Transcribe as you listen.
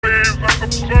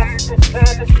of sons of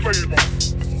former slavery,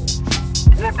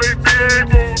 will they be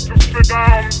able to sit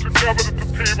down together at the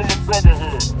table of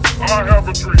brotherhood? I have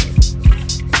a dream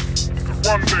that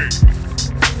one day,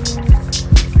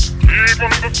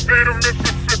 even the state of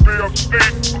Mississippi, a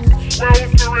state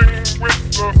sweltering with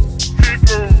the heat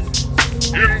of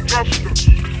injustice,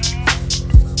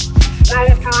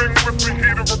 sweltering with the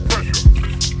heat of oppression,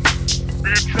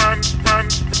 be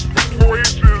transplanted to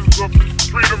oases of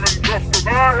freedom and justice. I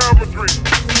have a dream.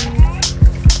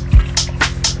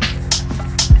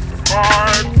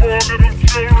 My poor little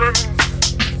children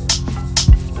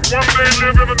will one day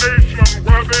live in a nation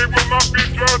where they will not be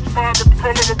judged by the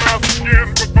color of their skin,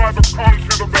 but by the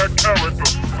content of their character.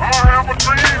 I have a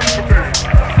dream today.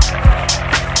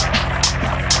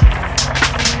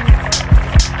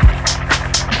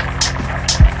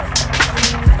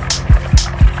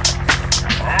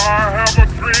 I have a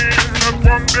dream that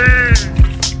one day,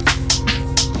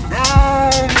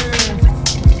 down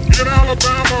in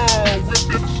Alabama, with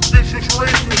its vicious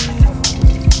racists,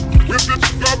 with its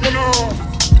governor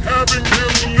having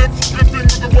his lips dripping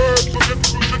with the words of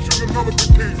imposition and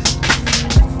nullification.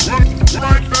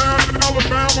 Right there in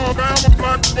Alabama, black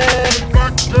boys and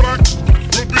black blacks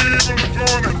will be able to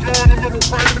join a little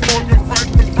fight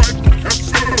as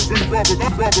sisters and brothers.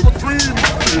 A dream.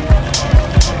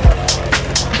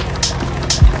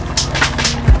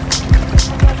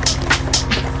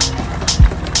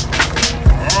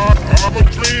 I have a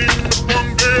dream that one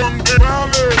day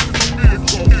valley will be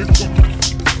exalted.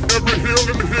 Every hill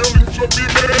in the hilling shall be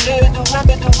made low, the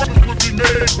rubble will be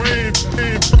made plain,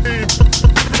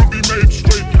 will be made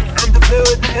straight, and the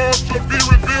glory of the Lord shall be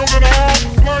revealed, and all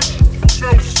flesh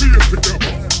shall see it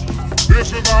together. This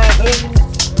is our hope.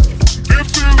 This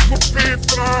is the faith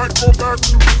that I go back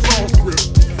to the South with.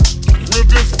 With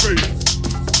this faith,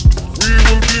 we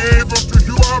will be able to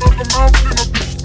hew out of the mountain of